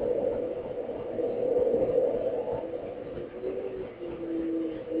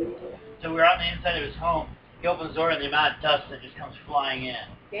 So we're on the inside of his home. He opens the door and the amount of dust that just comes flying in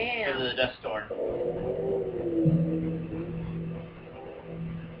because of Damn. the dust storm.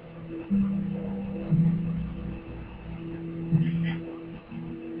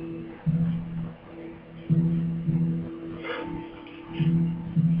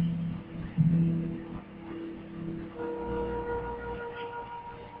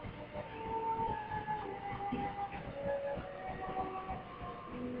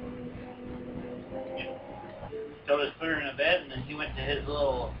 So just put her in a bed, and then he went to his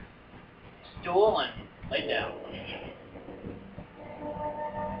little stool and laid down.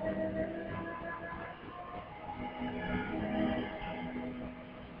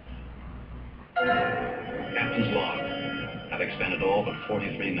 Captain's log. I've expended all but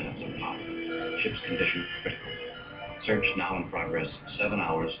 43 minutes of power. Ship's condition critical. Search now in progress, 7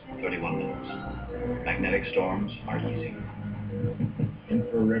 hours, 31 minutes. Magnetic storms are easing.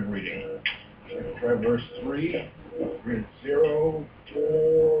 Infrared reading. Check Traverse 3. Grid 0,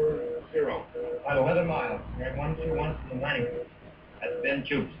 4, 0. About 11 miles. We're at 121 from the landing grid. That's Ben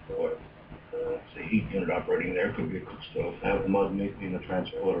Tubes report. That's the heat unit operating there. Could be a cook stove. Have mud meet me in the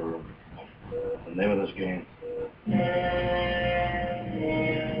transporter room. The name of this game.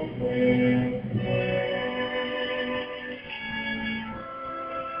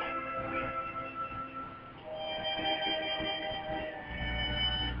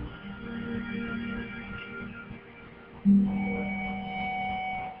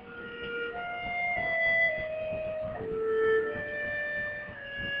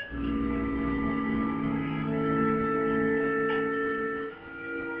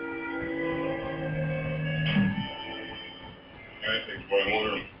 I think what I'm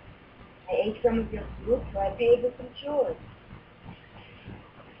wondering. I ate some of your food, so I paid with some chores.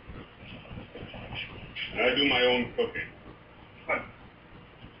 I do my own cooking. But,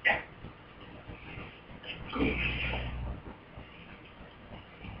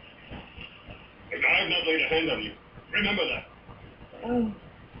 I have not laid a hand on you. Remember that. Oh.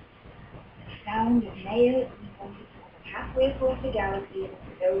 The sound of nails and voices halfway across the galaxy and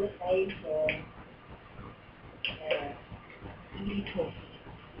it's still the same form. Really talk.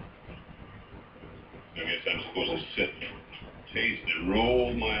 I guess I'm supposed to sit, taste, and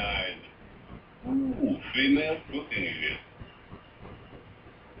roll my eyes. Ooh, female cooking again.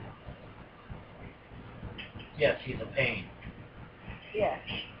 Yes, he's a pain. Yeah.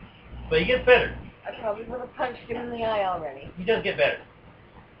 But he gets better. I probably would have punched him in the eye already. He does get better.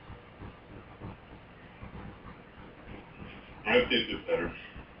 I tasted better.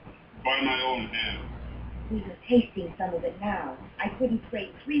 By my own hand. We were tasting some of it now. I couldn't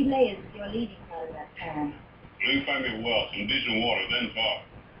break 3 layers of your leading out of that pan. Then find me well, some decent water, then talk.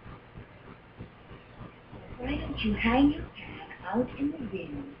 Why don't you hang your pan out in the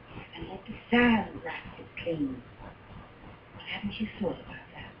wind and let the sand blast it clean? Haven't you thought about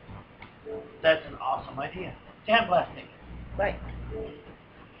that? That's an awesome idea. Sandblasting. Right.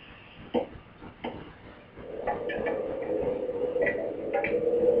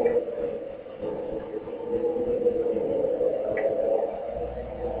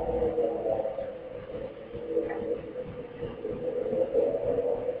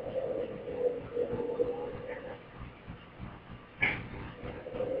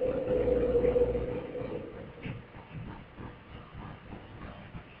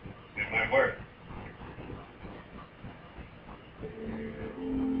 It might work.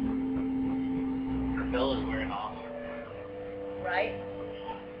 bill is wearing off. Right?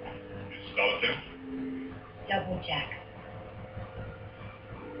 Solitaire? Double Jack.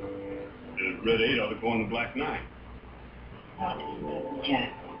 The red 8 ought to go on the black 9. Not Double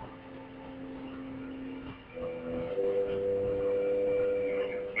Jack.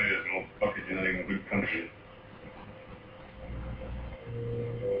 There's no bucket in any good country.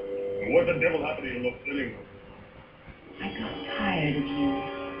 And what the devil happened to your little flitting? I got tired of you.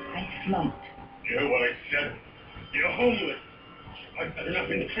 I slumped. You heard what I said? You're homeless. I've had enough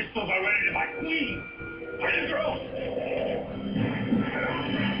in the crystals already to my queen. Are you girl?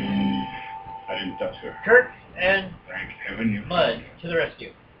 I didn't touch her. Kirk and Thank heaven you. Mud to the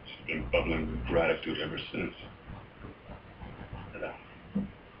rescue. She's been bubbling with gratitude ever since. Sit down.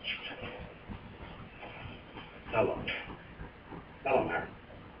 Hello. Hello, Mary.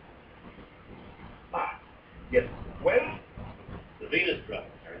 Ah, yes. Well, The Venus drop,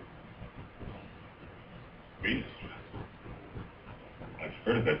 Harry. Venus. I've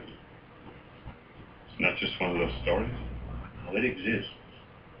heard of it. It's not just one of those stories. well, it exists.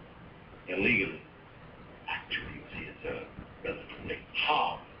 Illegally. Actually, you see, it's a relatively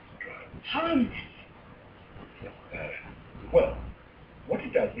harmless drug. Harmless. Well, what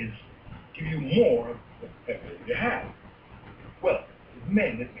it does is give you more of whatever you have. Well, with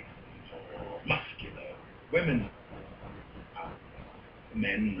men, it makes them more muscular. Women,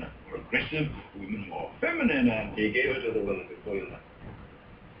 men more aggressive, women more feminine, and he gave it to the women before you left.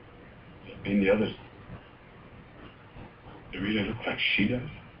 I mean, the others. They really look like she does.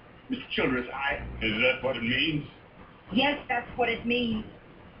 Mr. Childress, Is that what it means? Yes, that's what it means.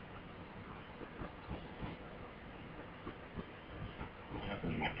 What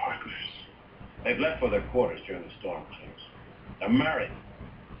happened to my partners? they've left for their quarters during the storm clears. They're married.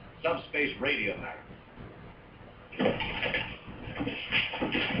 Subspace radio married.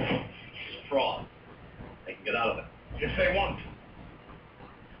 It's a fraud. They can get out of it. If they want to.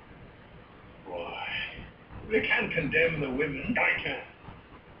 Why? They can condemn the women. I can.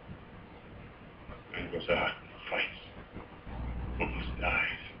 It was a hot fight. Almost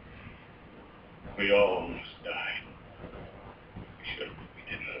died. We all almost died. We should have, we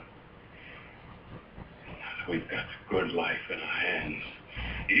didn't. Now that we've got the good life in our hands,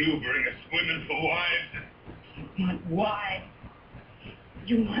 you bring us women for wives. You want wives.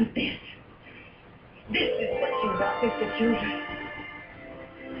 You want this. This is what you want, Mr. Childress.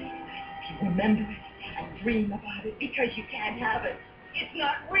 You remember it and dream about it because you can't have it. It's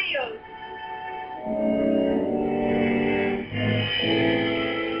not real.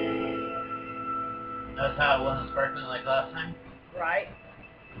 Notice how it wasn't sparkling like last time? Right?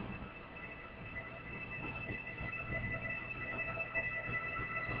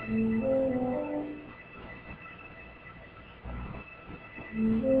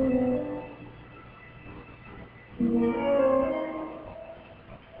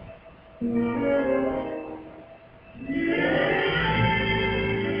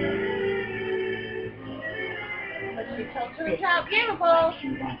 But she tells her it's not cannibal.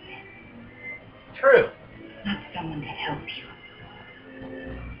 You want this. True. Not someone to help you.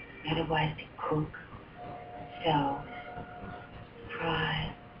 Not a wife to cook, sew,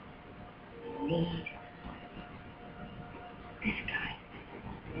 cry, need. This kind.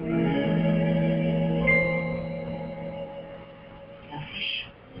 Selfish.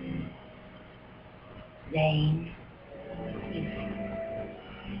 Vain.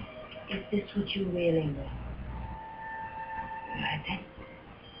 Is this what you really want? Alright then.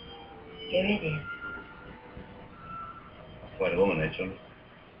 Here it is. Quite a woman, eh, Childress?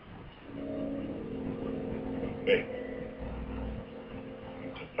 Wait.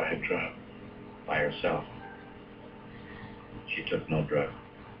 It's a bad drug. By herself. She took no drug.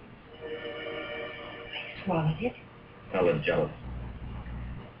 I swallowed it. Fell in jealous.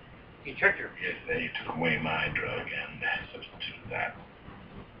 He tricked her. Yes, they took away my drug and substituted that.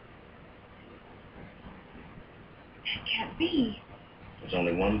 That can't be. There's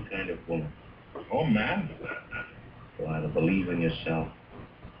only one kind of woman. Oh, man. You'll either believe in yourself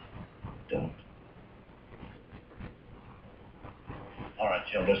or don't. All right,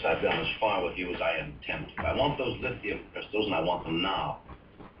 Childress, I've gone as far with you as I intend to. I want those lithium crystals, and I want them now.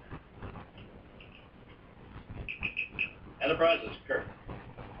 Enterprise is Kirk.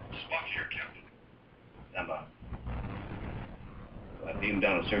 Spot here, Captain. Stand by. Will I beam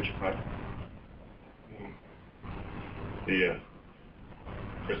down a search party? The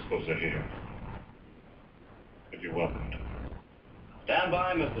crystals are here. If you're welcome to. Stand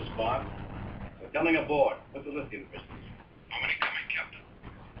by, Mr. Spock. We're coming aboard with the lithium crystals. How many coming,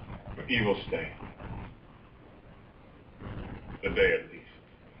 Captain? For evil stay. The day at least.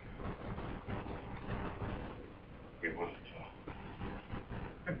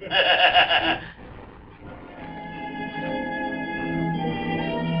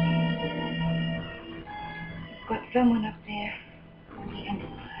 Got someone up there on the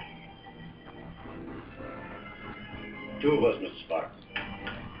Enterprise. Two of us, Mr. Spock.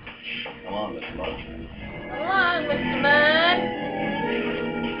 Come on, Mr. Mudge. Come on, Mr. Mudd.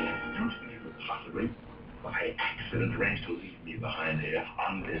 Don't think you could possibly, by accident, arrange to leave me behind here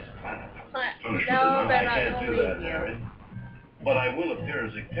on this planet. Punishment No, is they're I not can't gonna do leave that, you. Harry. But I will appear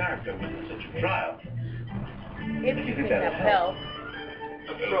as a character witness at your trial. If you think that will help.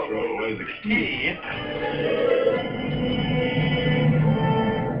 Throw away the key.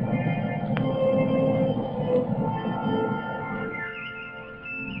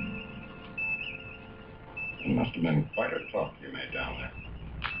 It must have been quite a talk you made down there.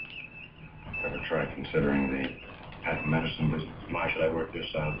 Ever try considering the patent medicine business? Why should I work this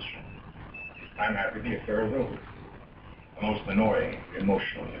side of the street? I'm happy the affair is over. The most annoying,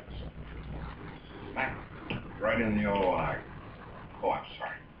 emotional episode. Smack right in the old eye. Oh, I'm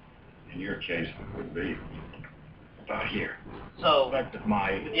sorry. In your case, it would be about here. So, Fact that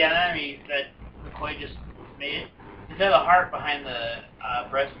my the anatomy that McCoy just made, instead of the heart behind the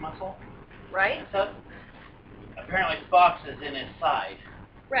breast muscle Right? and stuff, apparently Spock's is in his side.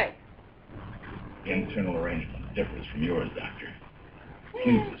 Right. internal arrangement differs from yours, Doctor.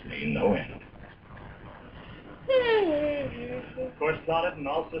 Pleases me no end. Course plotted and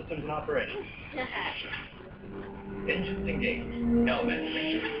all systems in operation. Engines engaged. No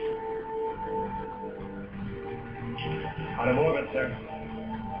ventilation. Out of orbit, sir.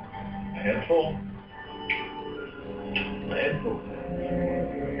 Ahead full. Ahead full.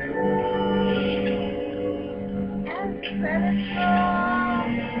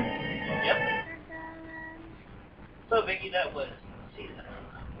 Yep. So, Vicky, that was season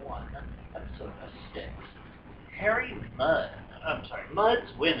 1, episode 6. Harry Mudd. I'm sorry,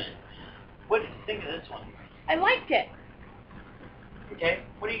 Mudd's Women. What did you think of this one? I liked it. Okay.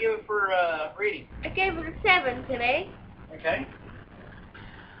 What do you give it for rating? I gave it a 7 today. Okay.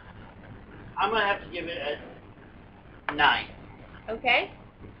 I'm going to have to give it a 9. Okay.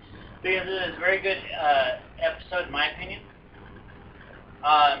 Because it is a very good episode, in my opinion.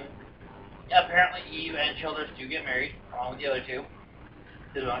 Apparently, Eve and Childress do get married, along with the other two.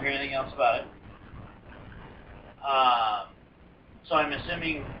 Because we don't hear anything else about it. So I'm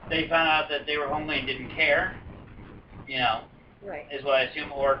assuming they found out that they were homely and didn't care. You know, Right. is what I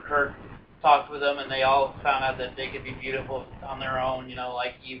assume. Or Kirk talked with them and they all found out that they could be beautiful on their own, you know,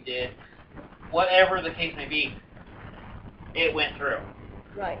 like Eve did. Whatever the case may be, it went through.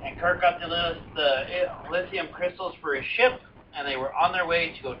 Right. And Kirk got the lithium crystals for his ship, and they were on their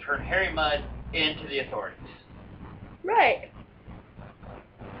way to go turn Harry Mudd into the authorities. Right.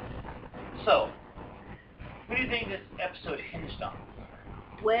 So, who do you think this episode hinged on?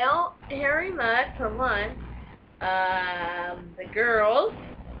 Well, Harry Mudd, for one. The girls.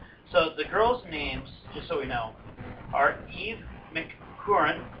 So, the girls' names, just so we know, are Eve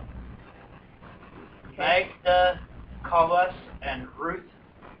McCurran, Magda Callas, and Ruth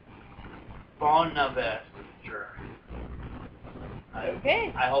Bonaventure.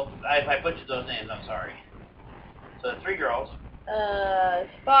 Okay. I hope, if I butchered those names, I'm sorry. So, 3 girls.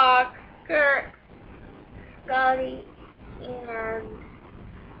 Spock, Kirk, Scotty, and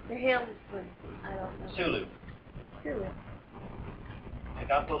the helmsman. I don't know. Sulu. Sulu. I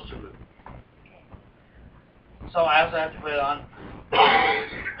got those Sulu. So I also have to put it on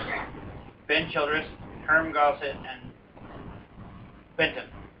Ben Childress, Herm Gossett, and Benton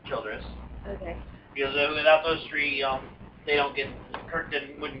Childress. Okay. Because without those 3, you know, they don't get, Kirk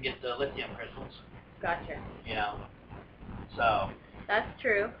wouldn't get the lithium crystals, Gotcha. you know. So, That's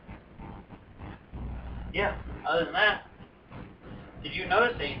true. yeah, other than that, did you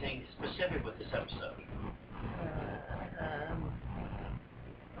notice anything specific with this episode?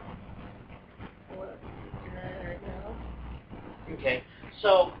 No. Okay,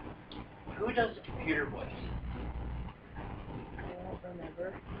 so, who does the computer voice? I don't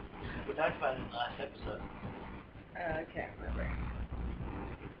remember. We talked about it in the last episode. I can't remember.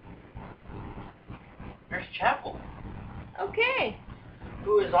 Nurse Chapel, Okay.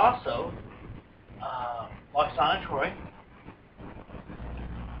 who is also Loxana Troy,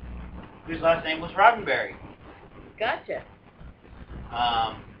 whose last name was Roddenberry. Gotcha.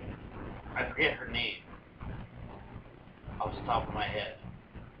 I forget her name off the top of my head.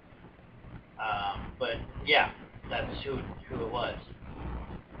 But yeah, that's who it was.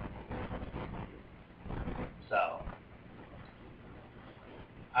 So,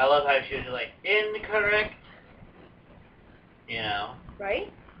 I love how she was like, incorrect. You know,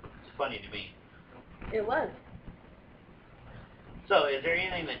 Right? it's funny to me. It was. So, is there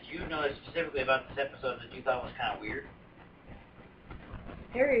anything that you noticed specifically about this episode that you thought was kind of weird?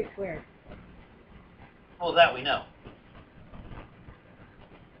 Harry is weird. Well, that we know.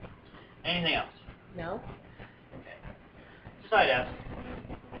 Anything else? No. Okay. Just thought I'd ask.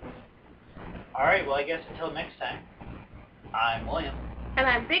 Alright, well, I guess until next time, I'm William, And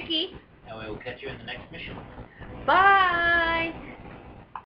I'm Vicky. and we will catch you in the next mission. Bye.